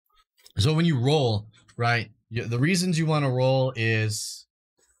So when you roll, right, the reasons you want to roll is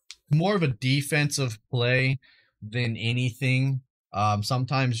more of a defensive play than anything.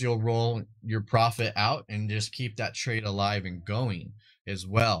 Sometimes you'll roll your profit out and just keep that trade alive and going as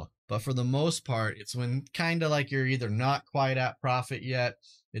well. But for the most part, it's when kind of like you're either not quite at profit yet,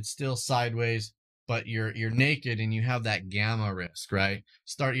 it's still sideways, but you're naked and you have that gamma risk, right?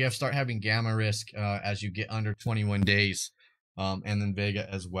 You have to start having gamma risk as you get under 21 days, and then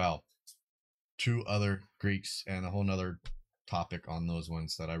Vega as well. Two other Greeks and a whole nother topic on those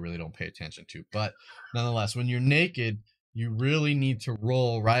ones that I really don't pay attention to. But nonetheless, when you're naked, you really need to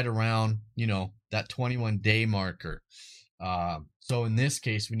roll right around, that 21 day marker. So in this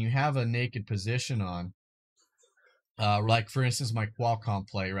case, when you have a naked position on, like for instance, my Qualcomm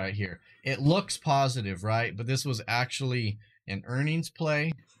play right here, it looks positive, right? But this was actually an earnings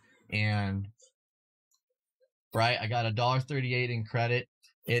play, and right, I got $1.38 in credit.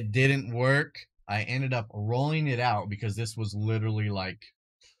 It didn't work. I ended up rolling it out because this was literally like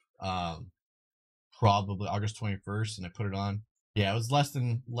um, probably August 21st, and I put it on. Yeah, it was less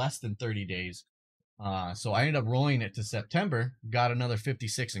than 30 days. So I ended up rolling it to September, got another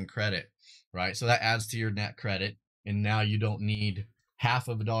 56 in credit, right? So that adds to your net credit, and now you don't need half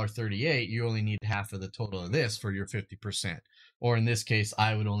of $1.38. You only need half of the total of this for your 50%. Or in this case,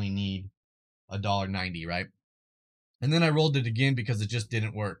 I would only need $1.90, right? And then I rolled it again because it just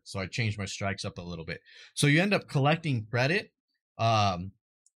didn't work. So I changed my strikes up a little bit. So you end up collecting credit, um,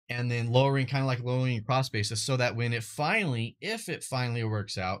 and then kind of like lowering your cost basis, so that when if it finally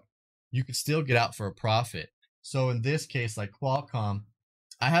works out, you could still get out for a profit. So in this case, like Qualcomm,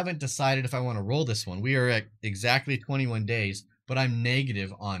 I haven't decided if I want to roll this one. We are at exactly 21 days, but I'm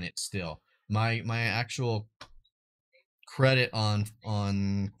negative on it still. My actual credit on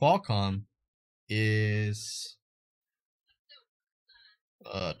Qualcomm is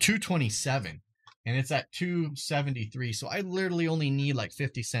 227, and it's at 273. So I literally only need like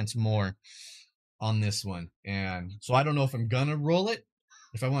 50 cents more on this one. And so I don't know if I'm gonna roll it,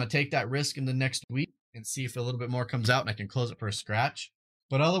 if I want to take that risk in the next week and see if a little bit more comes out and I can close it for a scratch.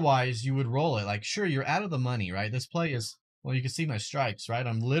 But otherwise, you would roll it. Like, sure, you're out of the money, right? This play is, well, you can see my strikes, right?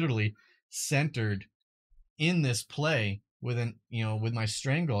 I'm literally centered in this play with my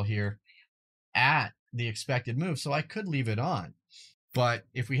strangle here at the expected move. So I could leave it on. But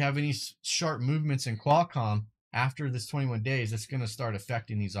if we have any sharp movements in Qualcomm after this 21 days, it's going to start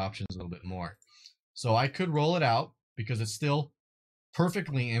affecting these options a little bit more. So I could roll it out because it's still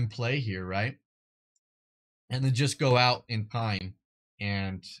perfectly in play here, right? And then just go out in time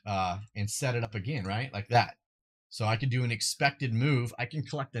and set it up again, right? Like that. So I could do an expected move. I can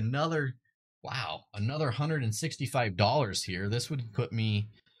collect another $165 here. This would put me,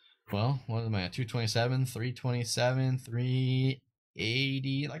 well, what am I at? 227, 327,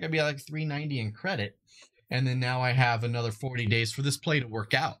 380. Like I'd be at like 390 in credit. And then now I have another 40 days for this play to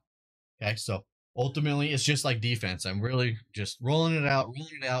work out. Okay, so ultimately it's just like defense. I'm really just rolling it out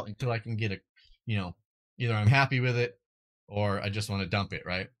until I can get either I'm happy with it or I just want to dump it,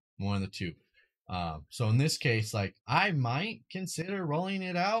 right? One of the two. So in this case, like I might consider rolling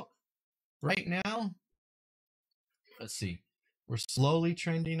it out right now. Let's see. We're slowly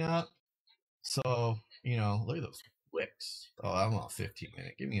trending up. So, look at those wicks. Oh, I'm on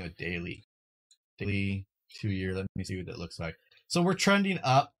 15-minute. Give me a daily 2 year. Let me see what that looks like. So we're trending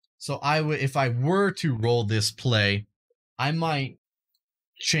up. So if I were to roll this play, I might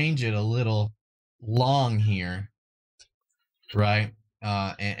change it a little long here, right?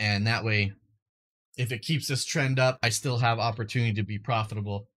 And that way, if it keeps this trend up, I still have opportunity to be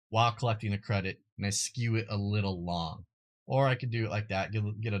profitable while collecting a credit, and I skew it a little long. Or I could do it like that, get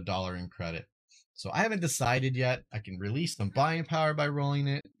 $1 in credit. So I haven't decided yet. I can release some buying power by rolling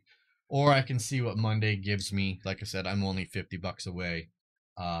it, or I can see what Monday gives me. Like I said, I'm only $50 away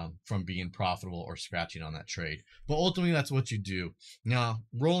from being profitable or scratching on that trade. But ultimately, that's what you do. Now,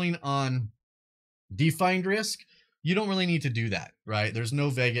 rolling on defined risk, you don't really need to do that, right? There's no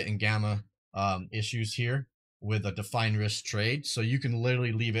Vega and Gamma issues here with a defined risk trade. So you can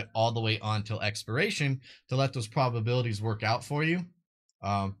literally leave it all the way on till expiration to let those probabilities work out for you.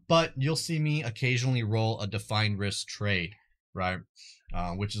 But you'll see me occasionally roll a defined risk trade, right?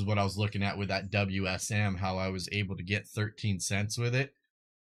 Which is what I was looking at with that WSM, how I was able to get 13 cents with it.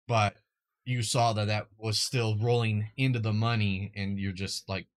 But you saw that was still rolling into the money, and you're just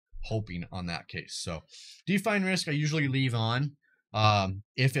like hoping on that case. So defined risk, I usually leave on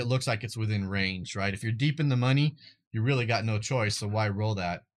if it looks like it's within range, right? If you're deep in the money, you really got no choice. So why roll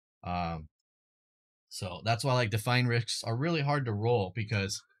that? So that's why like defined risks are really hard to roll,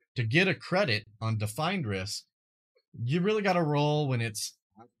 because to get a credit on defined risk, you really got to roll when it's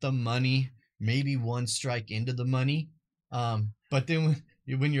the money, maybe one strike into the money. But then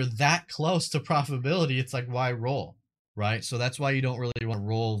when you're that close to profitability, it's like, why roll, right? So that's why you don't really want to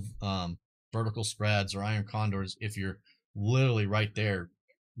roll vertical spreads or iron condors if you're literally right there,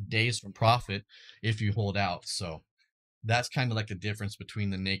 days from profit, if you hold out. So that's kind of like the difference between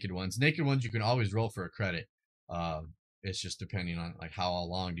the naked ones. Naked ones, you can always roll for a credit. It's just depending on like how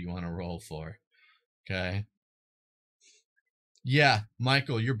long do you want to roll for. Okay. Yeah,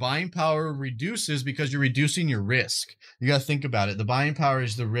 Michael, your buying power reduces because you're reducing your risk. You got to think about it. The buying power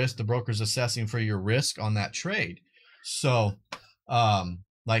is the risk the broker's assessing for your risk on that trade. So,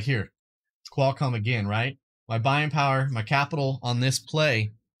 like here, Qualcomm again, right? My buying power, my capital on this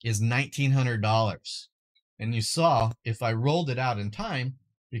play is $1,900. And you saw if I rolled it out in time,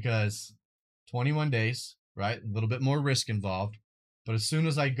 because 21 days, right? A little bit more risk involved. But as soon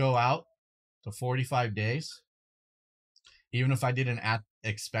as I go out to 45 days, even if I did an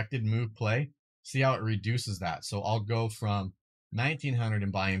expected move play, see how it reduces that. So I'll go from 1900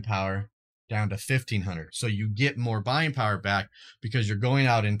 in buying power down to 1500. So you get more buying power back because you're going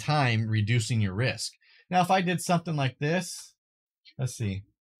out in time, reducing your risk. Now, if I did something like this, let's see.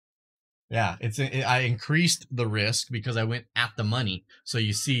 Yeah, I increased the risk because I went at the money. So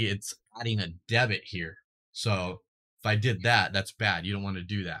you see it's adding a debit here. So if I did that, that's bad. You don't want to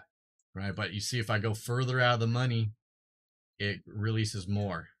do that, right? But you see if I go further out of the money, it releases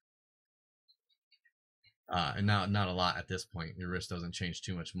more. And not a lot at this point. Your risk doesn't change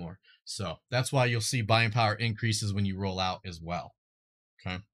too much more. So that's why you'll see buying power increases when you roll out as well.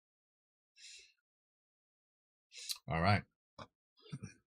 Okay. All right.